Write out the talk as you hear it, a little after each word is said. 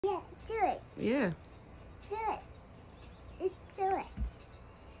Yeah, do it. Yeah. Do it. Let's do it.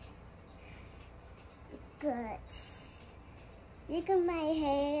 Good. Look at my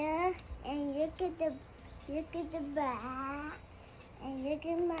hair, and look at the back, and look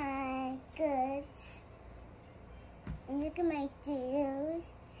at my goods, and look at my shoes,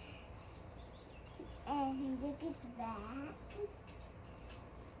 and look at the back.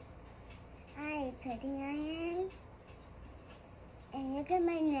 Hi, cutting iron. And look at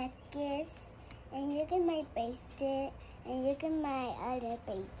my necklace, and look at my bracelet, and look at my other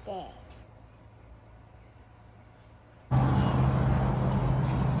bracelet.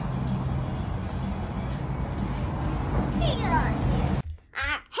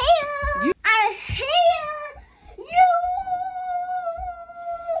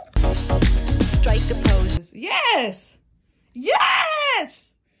 Strike a pose. Yes.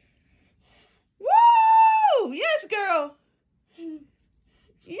 Yes. Woo! Yes, girl.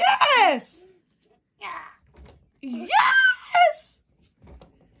 Yes. Yes.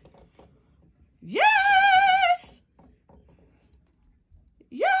 Yes.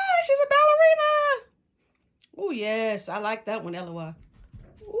 Yes, she's a ballerina. Oh, yes. I like that one, Elo'aH.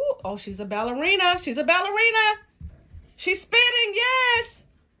 Ooh, oh, she's a ballerina. She's a ballerina. She's spinning. Yes.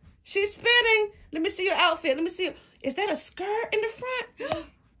 She's spinning. Let me see your outfit. Let me see. Is that a skirt in the front?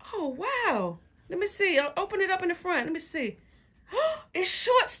 Oh, wow. Let me see. I'll open it up in the front. Let me see. It's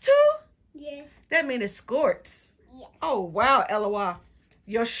shorts, too? Yes. That means it's skirts. Yes. Oh, wow, Elo'aH.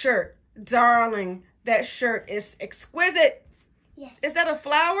 Your shirt. Darling, that shirt is exquisite. Yes. Is that a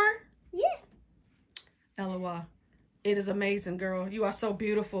flower? Yes. Elo'aH, it is amazing, girl. You are so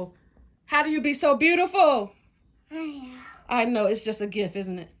beautiful. How do you be so beautiful? I know. It's just a gift,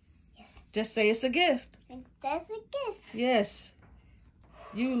 isn't it? Yes. Just say it's a gift. That's a gift. Yes.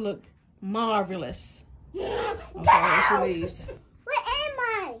 You look marvelous. Okay, Wow. she leaves. Where am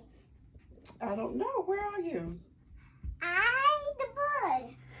I? I don't know. Where are you? I'm the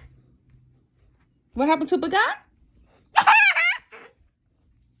bird. What happened to Bagat? Where am I?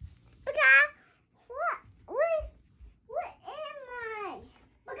 Bagat?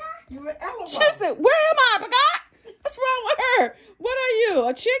 You were Elo'aH. She said, where am I, Bagat? What's wrong with her? What are you,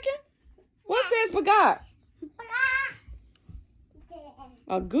 a chicken? What says Bagat?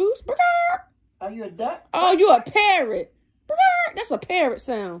 A goose? Bagat? Are you a duck? Oh, you a parrot. Bagat. That's a parrot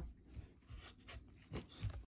sound.